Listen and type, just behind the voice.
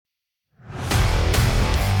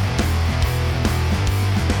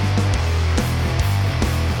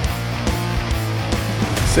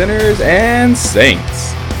sinners and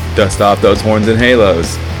saints. Dust off those horns and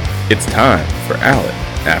halos. It's time for Alan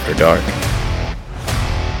After Dark.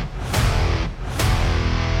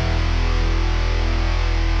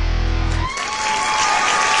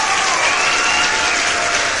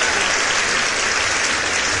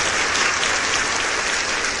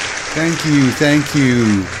 Thank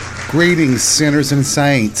you. Greetings, sinners and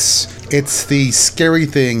saints. It's the scary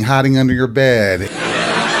thing hiding under your bed.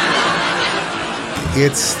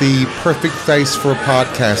 It's the perfect face for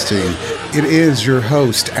podcasting. It is your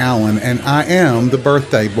host, Alan, and I am the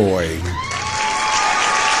birthday boy.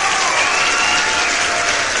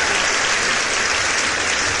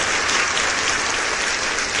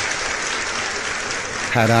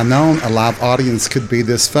 Had I known a live audience could be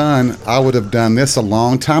this fun, I would have done this a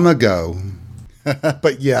long time ago.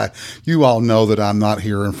 But yeah, you all know that I'm not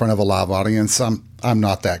here in front of a live audience. I'm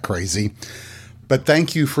not that crazy. But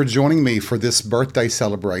thank you for joining me for this birthday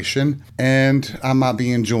celebration. And I might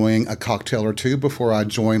be enjoying a cocktail or two before I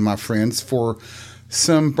join my friends for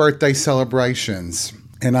some birthday celebrations.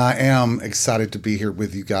 And I am excited to be here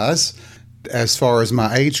with you guys. As far as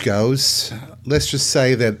my age goes, let's just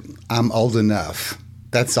say that I'm old enough.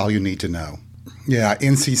 That's all you need to know. Yeah,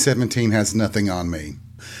 NC-17 has nothing on me.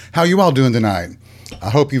 How you all doing tonight? I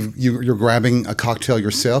hope you're grabbing a cocktail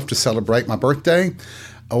yourself to celebrate my birthday,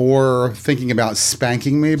 or thinking about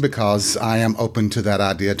spanking me, because I am open to that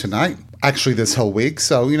idea tonight. Actually, this whole week.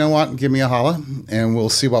 So you know what? Give me a holla, and we'll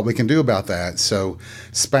see what we can do about that. So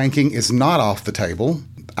spanking is not off the table.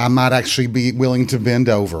 I might actually be willing to bend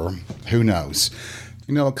over. Who knows?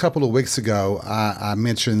 You know, a couple of weeks ago, I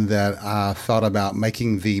mentioned that I thought about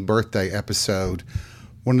making the birthday episode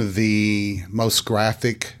one of the most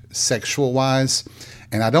graphic sexual-wise,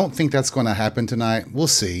 and I don't think that's going to happen tonight. We'll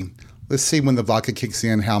see. Let's see when the vodka kicks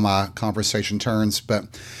in how my conversation turns.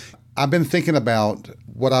 But I've been thinking about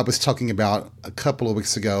what I was talking about a couple of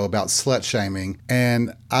weeks ago about slut-shaming,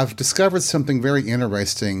 and I've discovered something very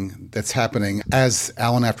interesting that's happening as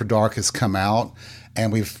Alan After Dark has come out,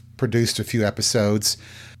 and we've produced a few episodes.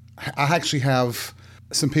 I actually have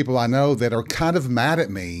some people I know that are kind of mad at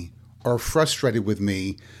me or frustrated with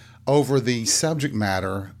me over the subject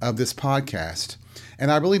matter of this podcast.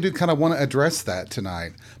 And I really do kind of want to address that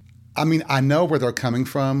tonight. I mean, I know where they're coming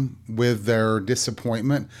from with their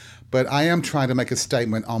disappointment, but I am trying to make a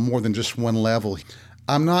statement on more than just one level.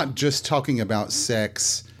 I'm not just talking about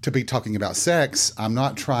sex to be talking about sex. I'm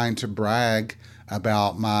not trying to brag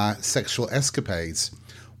about my sexual escapades.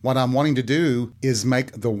 What I'm wanting to do is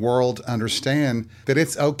make the world understand that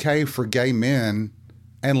it's okay for gay men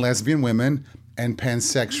and lesbian women and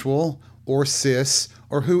pansexual or cis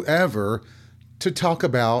or whoever to talk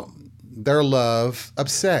about their love of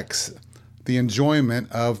sex, the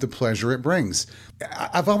enjoyment of the pleasure it brings.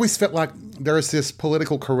 I've always felt like there's this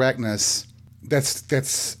political correctness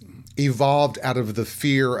that's evolved out of the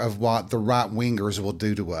fear of what the right-wingers will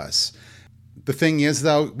do to us. The thing is,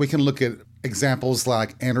 though, we can look at examples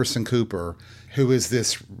like Anderson Cooper, who is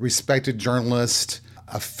this respected journalist,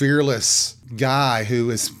 a fearless guy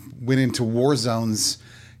who went into war zones.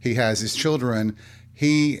 He has his children.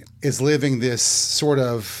 He is living this sort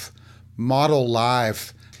of model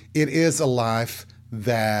life. It is a life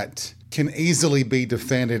that can easily be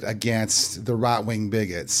defended against the right-wing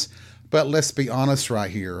bigots. But let's be honest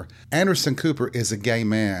right here. Anderson Cooper is a gay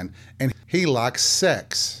man, and he likes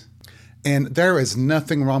sex. And there is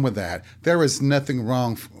nothing wrong with that. There is nothing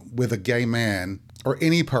wrong with a gay man or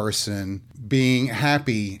any person being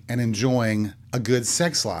happy and enjoying a good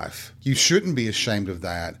sex life. You shouldn't be ashamed of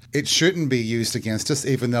that. It shouldn't be used against us,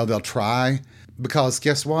 even though they'll try. Because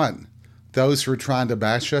guess what? Those who are trying to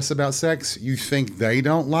bash us about sex, you think they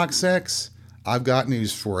don't like sex? I've got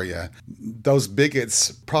news for you. Those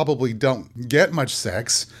bigots probably don't get much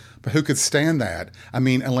sex, but who could stand that? I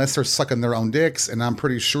mean, unless they're sucking their own dicks, and I'm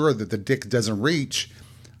pretty sure that the dick doesn't reach.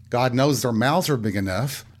 God knows their mouths are big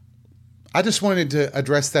enough. I just wanted to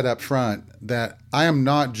address that up front, that I am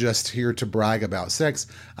not just here to brag about sex.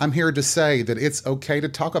 I'm here to say that it's okay to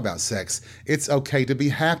talk about sex. It's okay to be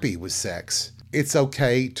happy with sex. It's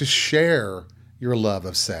okay to share your love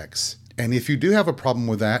of sex. And if you do have a problem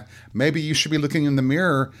with that, maybe you should be looking in the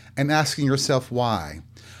mirror and asking yourself why.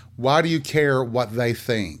 Why do you care what they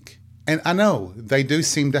think? And I know they do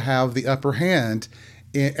seem to have the upper hand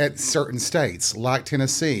at certain states, like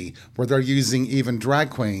Tennessee, where they're using even drag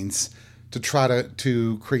queens to try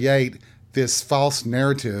to create this false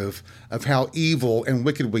narrative of how evil and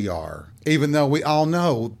wicked we are, even though we all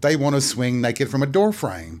know they want to swing naked from a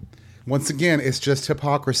doorframe. Once again, it's just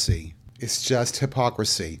hypocrisy. It's just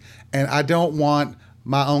hypocrisy. And I don't want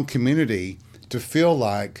my own community to feel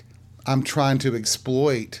like I'm trying to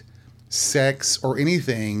exploit sex or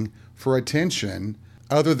anything for attention,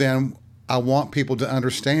 other than I want people to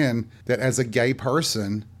understand that as a gay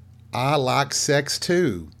person, I like sex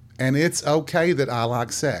too. And it's okay that I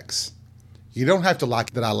like sex. You don't have to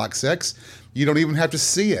like that I like sex. You don't even have to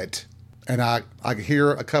see it. And I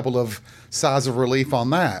hear a couple of sighs of relief on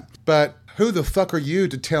that. But who the fuck are you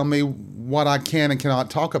to tell me what I can and cannot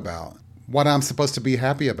talk about? What I'm supposed to be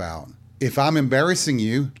happy about? If I'm embarrassing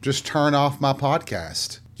you, just turn off my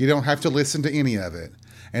podcast. You don't have to listen to any of it.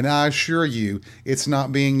 And I assure you, it's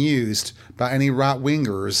not being used by any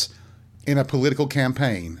right-wingers in a political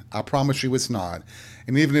campaign. I promise you it's not.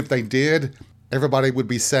 And even if they did, everybody would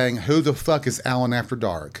be saying, who the fuck is Alan After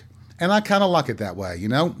Dark? And I kind of like it that way, you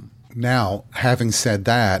know? Now, having said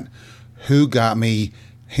that, who got me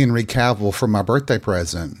Henry Cavill for my birthday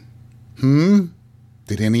present?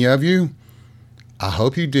 Did any of you? I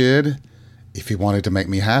hope you did, if you wanted to make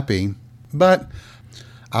me happy. But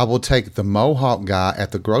I will take the Mohawk guy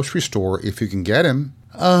at the grocery store if you can get him.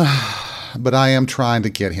 But I am trying to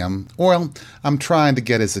get him. Well, I'm trying to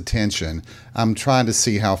get his attention. I'm trying to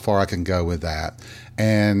see how far I can go with that.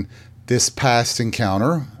 And this past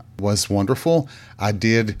encounter was wonderful. I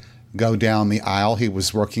did go down the aisle he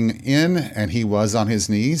was working in, and he was on his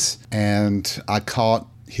knees. And I caught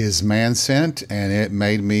his man scent, and it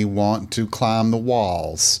made me want to climb the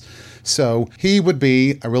walls. So he would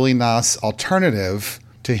be a really nice alternative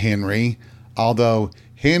to Henry, although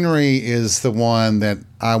Henry is the one that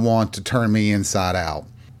I want to turn me inside out,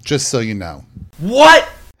 just so you know. What?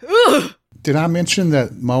 Ugh. Did I mention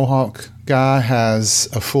that Mohawk guy has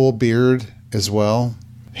a full beard as well?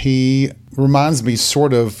 He reminds me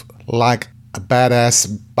sort of like a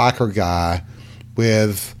badass biker guy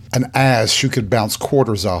with an ass you could bounce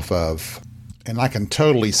quarters off of. And I can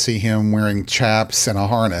totally see him wearing chaps and a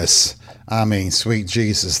harness. I mean, sweet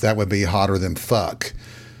Jesus, that would be hotter than fuck.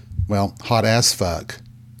 Well, hot as fuck.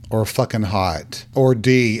 Or fucking hot. Or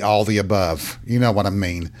D, all the above. You know what I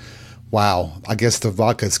mean. Wow, I guess the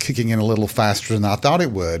vodka's kicking in a little faster than I thought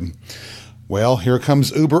it would. Well, here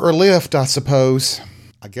comes Uber or Lyft, I suppose.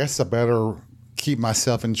 I guess I better keep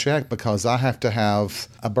myself in check because I have to have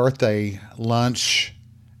a birthday lunch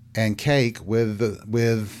and cake with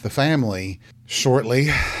the family shortly.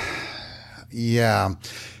 Yeah,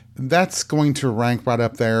 that's going to rank right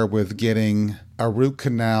up there with getting a root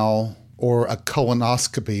canal or a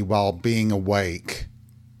colonoscopy while being awake.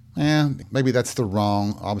 Maybe that's the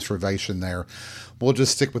wrong observation there. We'll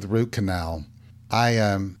just stick with root canal.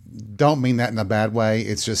 I don't mean that in a bad way.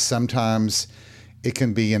 It's just sometimes it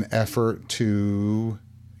can be an effort to,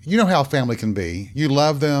 you know how family can be. You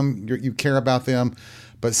love them, you care about them,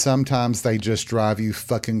 but sometimes they just drive you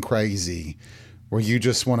fucking crazy, where you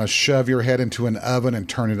just want to shove your head into an oven and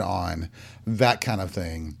turn it on, that kind of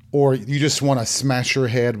thing. Or you just want to smash your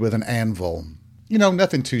head with an anvil. You know,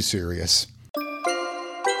 nothing too serious.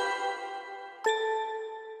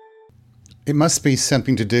 It must be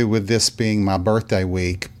something to do with this being my birthday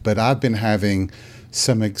week, but I've been having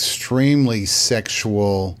some extremely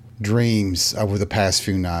sexual dreams over the past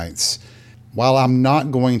few nights. While I'm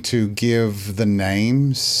not going to give the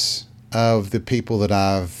names of the people that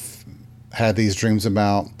I've had these dreams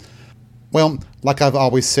about, well, like I've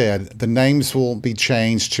always said, the names will be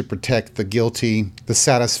changed to protect the guilty, the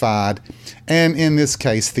satisfied, and in this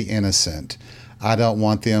case, the innocent. I don't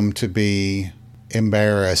want them to be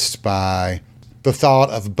embarrassed by the thought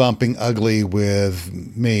of bumping ugly with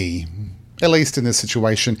me, at least in this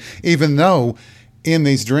situation, even though in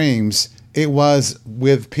these dreams it was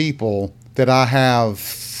with people that I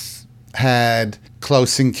have had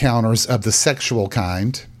close encounters of the sexual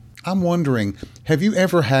kind. I'm wondering, have you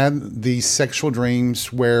ever had these sexual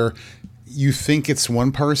dreams where you think it's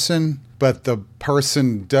one person, but the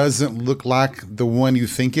person doesn't look like the one you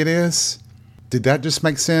think it is? Did that just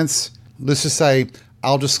make sense? Let's just say,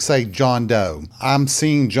 I'll just say John Doe. I'm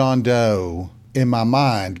seeing John Doe in my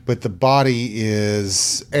mind, but the body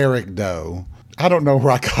is Eric Doe. I don't know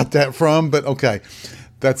where I got that from, but okay.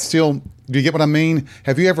 That's still, do you get what I mean?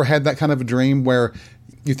 Have you ever had that kind of a dream where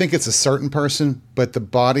you think it's a certain person, but the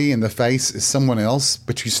body and the face is someone else,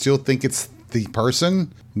 but you still think it's the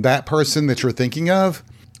person, that person that you're thinking of?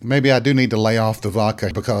 Maybe I do need to lay off the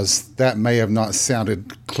vodka because that may have not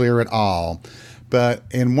sounded clear at all. But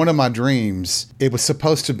in one of my dreams, it was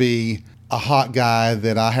supposed to be a hot guy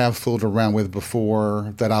that I have fooled around with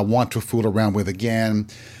before, that I want to fool around with again,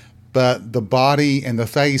 but the body and the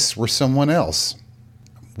face were someone else.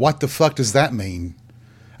 What the fuck does that mean?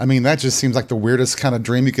 I mean, that just seems like the weirdest kind of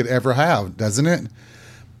dream you could ever have, doesn't it?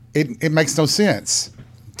 It makes no sense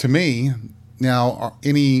to me. Now, are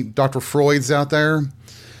any Dr. Freuds out there?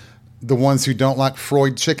 the ones who don't like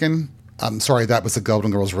fried chicken. I'm sorry, that was a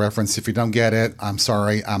Golden Girls reference. If you don't get it, I'm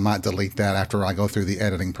sorry. I might delete that after I go through the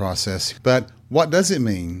editing process. But what does it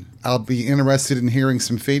mean? I'll be interested in hearing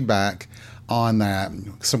some feedback on that,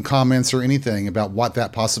 some comments or anything about what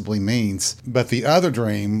that possibly means. But the other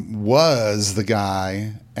dream was the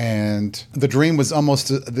guy, and the dream was almost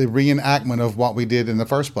the reenactment of what we did in the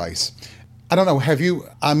first place. I don't know,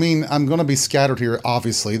 I'm going to be scattered here,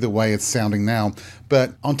 obviously, the way it's sounding now.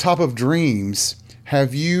 But on top of dreams,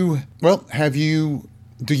 what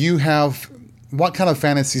kind of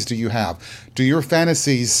fantasies do you have? Do your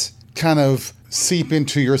fantasies kind of seep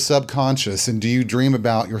into your subconscious, and do you dream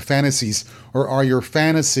about your fantasies? Or are your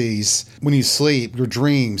fantasies, when you sleep, your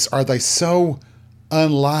dreams, are they so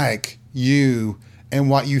unlike you and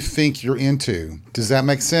what you think you're into? Does that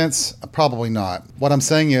make sense? Probably not. What I'm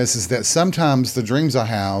saying is that sometimes the dreams I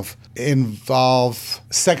have involve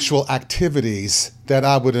sexual activities that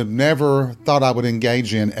I would have never thought I would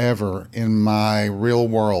engage in ever in my real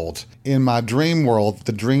world. In my dream world,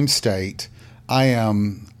 the dream state, I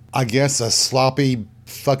am, I guess, a sloppy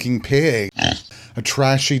fucking pig, a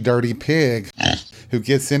trashy, dirty pig who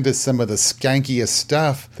gets into some of the skankiest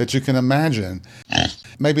stuff that you can imagine.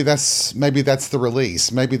 Maybe that's the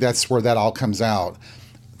release. Maybe that's where that all comes out.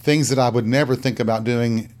 Things that I would never think about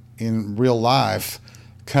doing in real life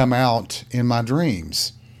come out in my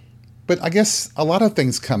dreams. But I guess a lot of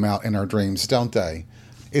things come out in our dreams, don't they?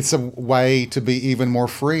 It's a way to be even more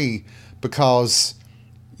free because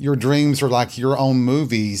your dreams are like your own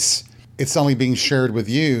movies. It's only being shared with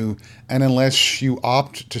you, and unless you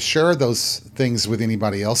opt to share those things with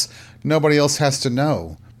anybody else, nobody else has to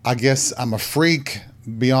know. I guess I'm a freak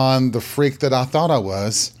beyond the freak that I thought I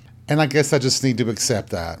was, and I guess I just need to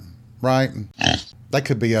accept that, right? That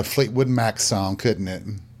could be a Fleetwood Mac song, couldn't it?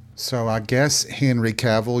 So I guess, Henry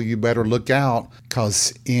Cavill, you better look out,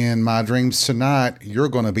 because in my dreams tonight, you're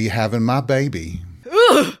going to be having my baby.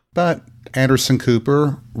 But Anderson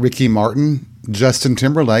Cooper, Ricky Martin, Justin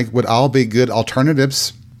Timberlake would all be good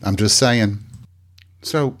alternatives. I'm just saying.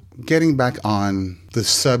 So getting back on the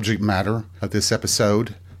subject matter of this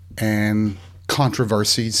episode and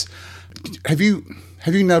controversies, have you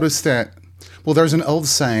noticed that, well, there's an old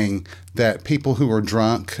saying that people who are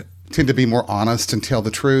drunk tend to be more honest and tell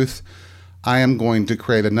the truth. I am going to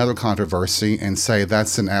create another controversy and say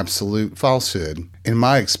that's an absolute falsehood. In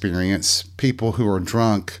my experience, people who are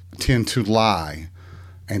drunk tend to lie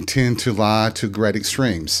and tend to lie to great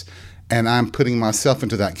extremes. And I'm putting myself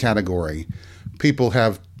into that category. People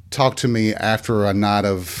have talked to me after a night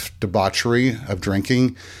of debauchery, of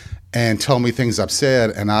drinking, and told me things I've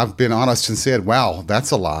said, and I've been honest and said, wow,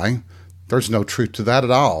 that's a lie. There's no truth to that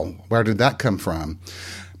at all. Where did that come from?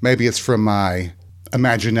 Maybe it's from my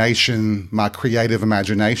imagination, my creative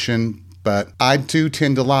imagination, but I do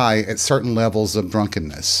tend to lie at certain levels of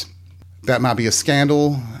drunkenness. That might be a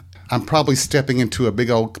scandal. I'm probably stepping into a big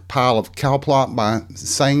old pile of cow plot by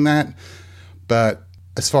saying that, but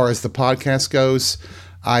as far as the podcast goes,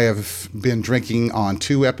 I have been drinking on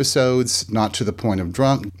 2 episodes, not to the point of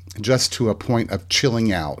drunk, just to a point of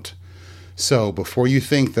chilling out. So before you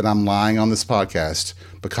think that I'm lying on this podcast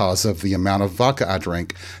because of the amount of vodka I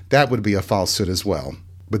drink, that would be a falsehood as well.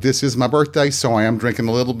 But this is my birthday, so I am drinking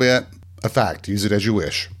a little bit. A fact, use it as you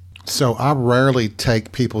wish. So I rarely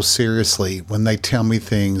take people seriously when they tell me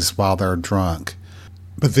things while they're drunk.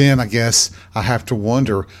 But then I guess I have to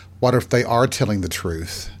wonder, what if they are telling the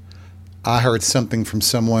truth? I heard something from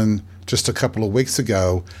someone just a couple of weeks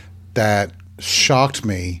ago that shocked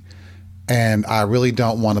me, and I really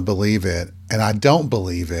don't want to believe it. And I don't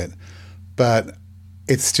believe it, but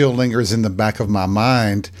it still lingers in the back of my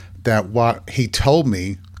mind that what he told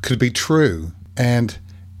me could be true. And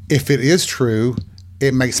if it is true,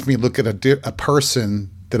 it makes me look at a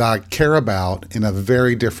person that I care about in a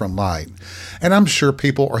very different light. And I'm sure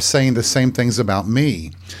people are saying the same things about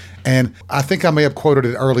me. And I think I may have quoted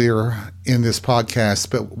it earlier in this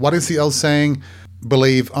podcast, but what is the old saying?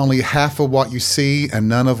 Believe only half of what you see and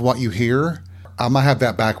none of what you hear. I might have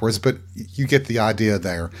that backwards, but you get the idea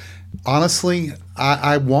there. Honestly,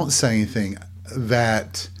 I won't say anything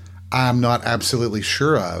that I'm not absolutely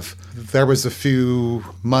sure of. There was a few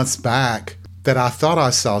months back that I thought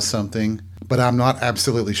I saw something, but I'm not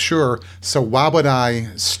absolutely sure. So why would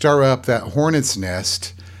I stir up that hornet's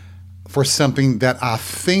nest for something that I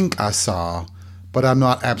think I saw, but I'm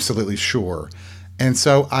not absolutely sure? And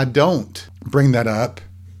so I don't bring that up,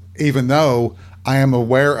 even though I am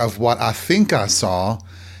aware of what I think I saw,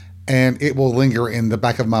 and it will linger in the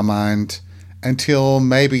back of my mind until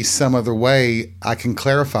maybe some other way I can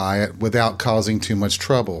clarify it without causing too much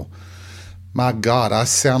trouble. My God, I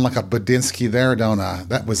sound like a Budinsky there, don't I?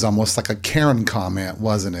 That was almost like a Karen comment,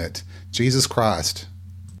 wasn't it? Jesus Christ.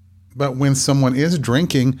 But when someone is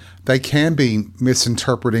drinking, they can be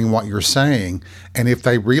misinterpreting what you're saying. And if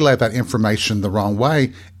they relay that information the wrong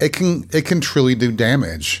way, it can truly do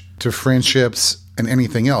damage to friendships and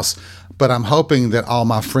anything else. But I'm hoping that all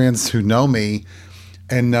my friends who know me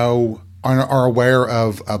and are aware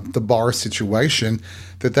of the bar situation,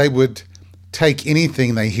 that they would take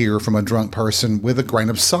anything they hear from a drunk person with a grain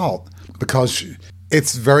of salt, because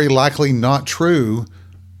it's very likely not true.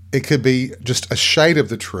 It could be just a shade of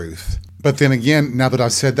the truth. But then again, now that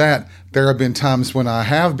I've said that, there have been times when I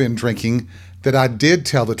have been drinking that I did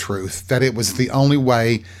tell the truth, that it was the only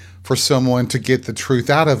way for someone to get the truth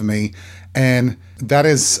out of me. And that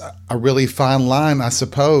is a really fine line, I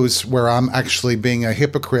suppose, where I'm actually being a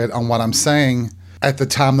hypocrite on what I'm saying at the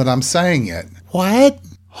time that I'm saying it. What?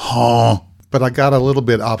 Huh. But I got a little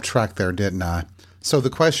bit off track there, didn't I? So the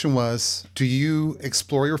question was, do you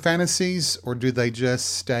explore your fantasies, or do they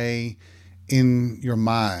just stay in your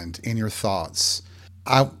mind, in your thoughts?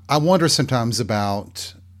 I wonder sometimes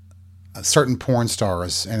about certain porn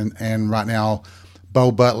stars, and right now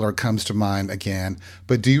Bo Butler comes to mind again.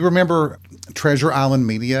 But do you remember Treasure Island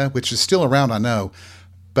Media, which is still around, I know,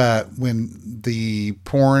 but when the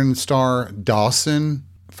porn star Dawson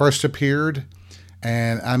first appeared,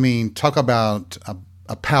 and I mean, talk about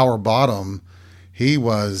a power bottom. He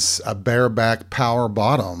was a bareback power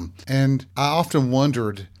bottom. And I often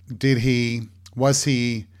wondered, was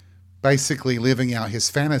he basically living out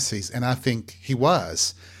his fantasies? And I think he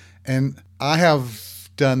was. And I have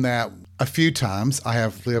done that a few times. I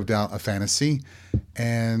have lived out a fantasy,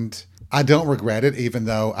 and I don't regret it, even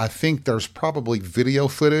though I think there's probably video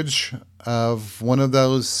footage of one of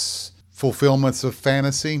those fulfillments of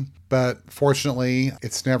fantasy. But fortunately,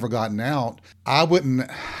 it's never gotten out. I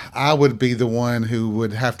would be the one who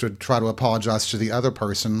would have to try to apologize to the other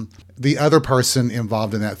person. The other person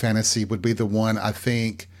involved in that fantasy would be the one, I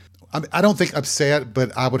don't think upset,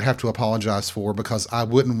 but I would have to apologize for, because I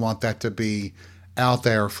wouldn't want that to be out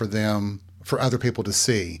there for other people to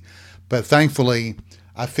see. But thankfully,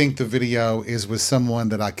 I think the video is with someone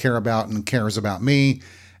that I care about and cares about me,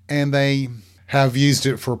 and they have used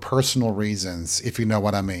it for personal reasons, if you know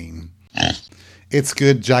what I mean. It's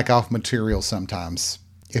good jack-off material sometimes,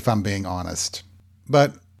 if I'm being honest.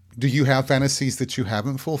 But do you have fantasies that you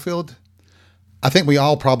haven't fulfilled? I think we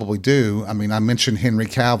all probably do. I mean, I mention Henry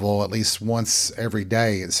Cavill at least once every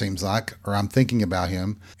day, it seems like, or I'm thinking about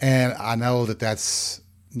him. And I know that that's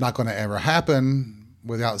not going to ever happen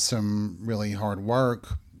without some really hard work,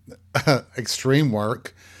 extreme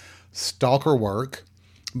work, stalker work.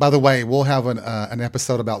 By the way, we'll have an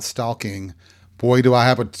episode about stalking. Boy, do I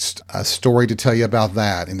have a story to tell you about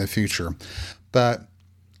that in the future. But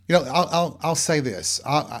you know, I'll say this.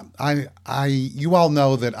 You all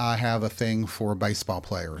know that I have a thing for baseball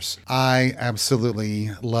players. I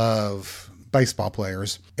absolutely love baseball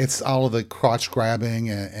players. It's all of the crotch grabbing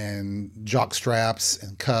and jock straps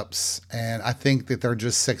and cups, and I think that they're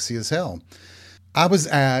just sexy as hell. I was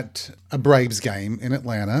at a Braves game in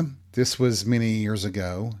Atlanta. This was many years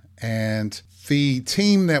ago, and the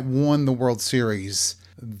team that won the World Series,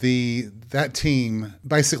 that team,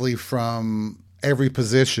 basically from every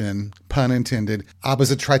position, pun intended, I was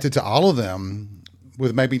attracted to all of them,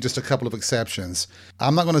 with maybe just a couple of exceptions.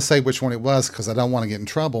 I'm not going to say which one it was because I don't want to get in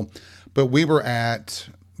trouble, but we were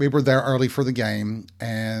there early for the game,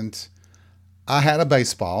 and I had a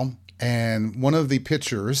baseball, and one of the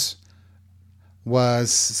pitchers was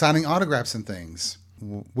signing autographs and things.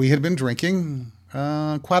 We had been drinking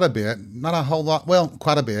quite a bit, not a whole lot, well,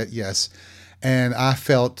 quite a bit, yes. And I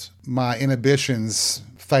felt my inhibitions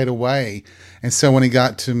fade away. And so when he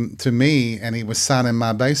got to me and he was signing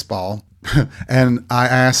my baseball, and I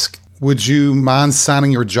asked, "Would you mind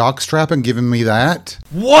signing your jockstrap and giving me that?"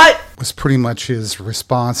 What? Was pretty much his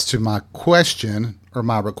response to my question or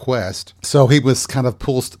my request. So he was kind of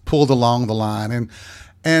pulled along the line,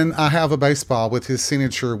 and I have a baseball with his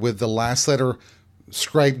signature with the last letter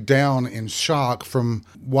scraped down in shock from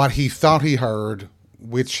what he thought he heard,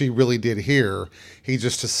 which he really did hear. He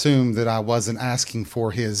just assumed that I wasn't asking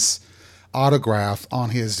for his autograph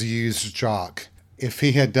on his used jock. If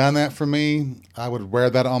he had done that for me, I would wear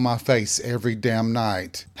that on my face every damn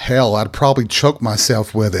night. Hell, I'd probably choke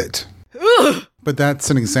myself with it. Ugh. But that's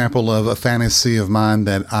an example of a fantasy of mine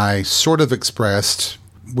that I sort of expressed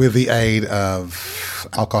with the aid of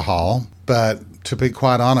alcohol. But to be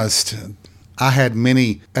quite honest, I had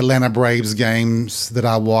many Atlanta Braves games that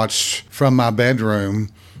I watched from my bedroom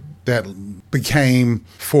that became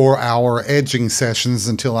 4-hour edging sessions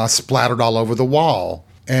until I splattered all over the wall.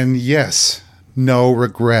 And yes, no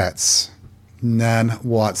regrets. None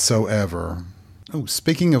whatsoever. Oh,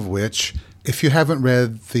 speaking of which, if you haven't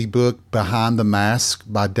read the book Behind the Mask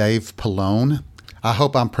by Dave Pallone, I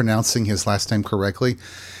hope I'm pronouncing his last name correctly.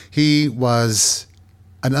 He was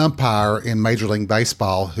an umpire in Major League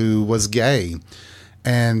Baseball who was gay.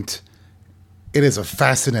 And it is a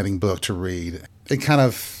fascinating book to read. It kind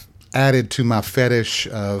of added to my fetish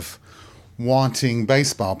of wanting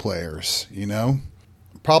baseball players, you know?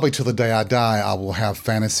 Probably till the day I die, I will have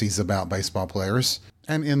fantasies about baseball players.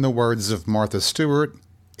 And in the words of Martha Stewart,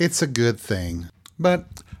 it's a good thing. But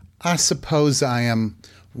I suppose I am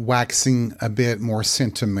waxing a bit more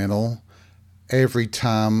sentimental every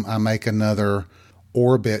time I make another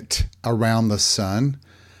orbit around the sun.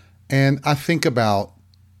 And I think about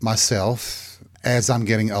myself as I'm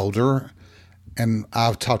getting older. And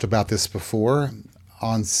I've talked about this before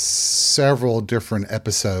on several different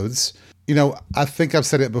episodes. You know, I think I've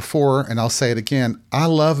said it before and I'll say it again. I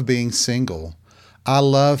love being single. I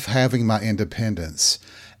love having my independence.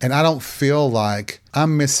 And I don't feel like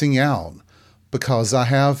I'm missing out because I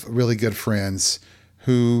have really good friends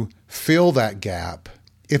who fill that gap.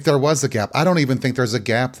 If there was a gap, I don't even think there's a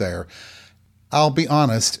gap there. I'll be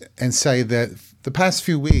honest and say that the past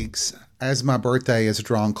few weeks, as my birthday is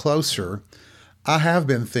drawn closer, I have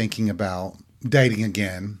been thinking about dating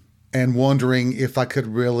again and wondering if I could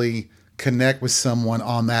really connect with someone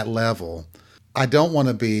on that level. I don't want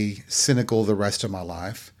to be cynical the rest of my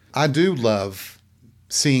life. I do love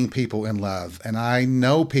seeing people in love, and I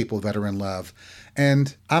know people that are in love,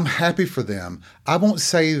 and I'm happy for them. I won't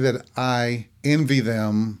say that I envy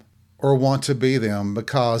them or want to be them,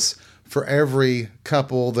 because for every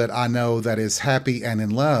couple that I know that is happy and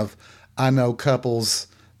in love, I know couples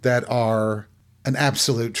that are an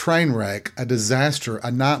absolute train wreck, a disaster,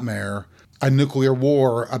 a nightmare, a nuclear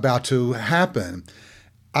war about to happen.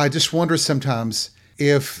 I just wonder sometimes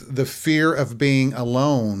if the fear of being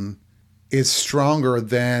alone is stronger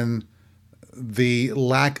than the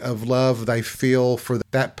lack of love they feel for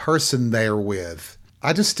that person they're with.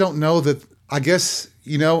 I just don't know that. I guess,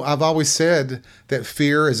 you know, I've always said that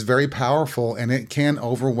fear is very powerful and it can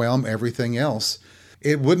overwhelm everything else.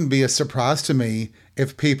 It wouldn't be a surprise to me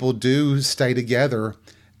if people do stay together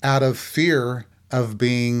out of fear of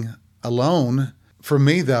being alone. For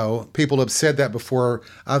me, though, people have said that before.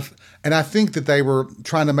 And I think that they were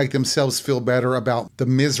trying to make themselves feel better about the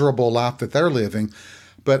miserable life that they're living.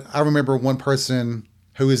 But I remember one person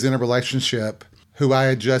who is in a relationship who I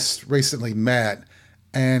had just recently met,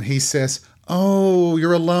 and he says, "Oh,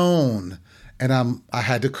 you're alone." And I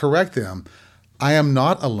had to correct them. I am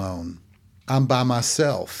not alone. I'm by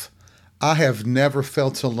myself. I have never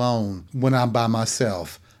felt alone when I'm by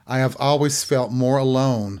myself. I have always felt more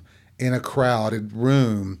alone in a crowded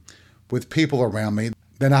room with people around me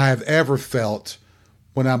than I have ever felt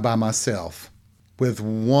when I'm by myself, with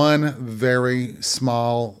one very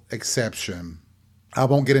small exception. I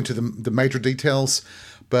won't get into the major details,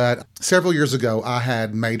 but several years ago, I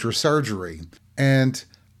had major surgery, and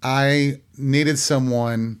I needed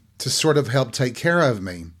someone to sort of help take care of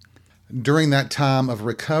me. During that time of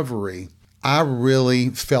recovery, I really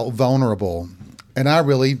felt vulnerable, and I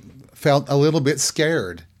really felt a little bit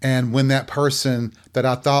scared. And when that person that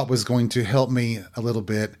I thought was going to help me a little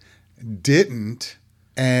bit didn't,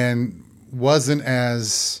 and wasn't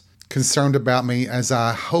as concerned about me as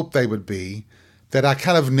I hoped they would be, that I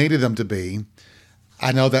kind of needed them to be,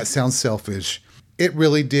 I know that sounds selfish. It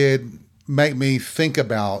really did make me think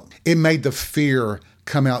about, it made the fear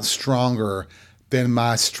come out stronger than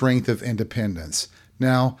my strength of independence.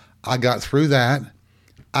 Now, I got through that.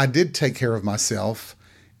 I did take care of myself,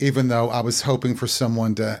 even though I was hoping for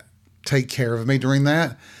someone to take care of me during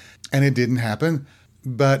that, and it didn't happen.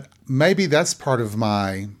 But maybe that's part of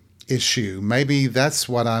my issue. Maybe that's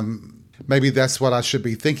what I should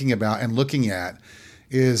be thinking about and looking at,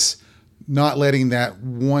 is not letting that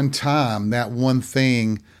one time, that one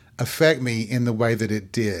thing affect me in the way that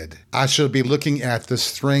it did. I should be looking at the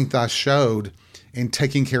strength I showed in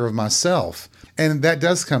taking care of myself. And that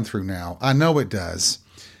does come through now. I know it does.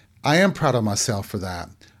 I am proud of myself for that.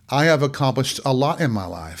 I have accomplished a lot in my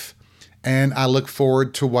life, and I look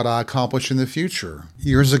forward to what I accomplish in the future.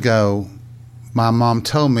 Years ago, my mom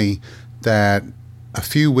told me that a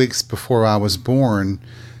few weeks before I was born,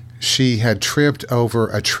 she had tripped over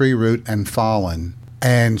a tree root and fallen.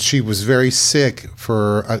 And she was very sick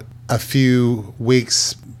for a few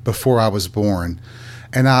weeks before I was born.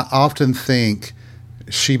 And I often think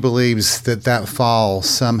she believes that fall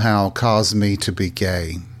somehow caused me to be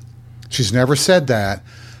gay. She's never said that,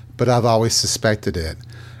 but I've always suspected it.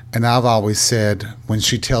 And I've always said, when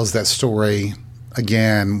she tells that story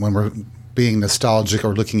again, when we're being nostalgic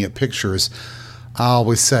or looking at pictures, I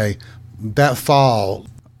always say, that fall,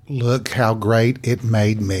 look how great it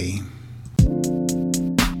made me.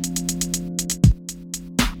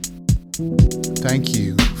 Thank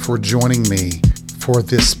you for joining me for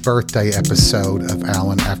this birthday episode of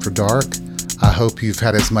Alan After Dark. I hope you've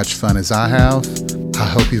had as much fun as I have. I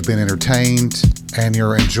hope you've been entertained and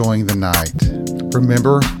you're enjoying the night.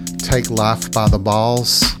 Remember, take life by the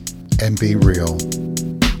balls and be real.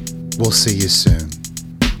 We'll see you soon.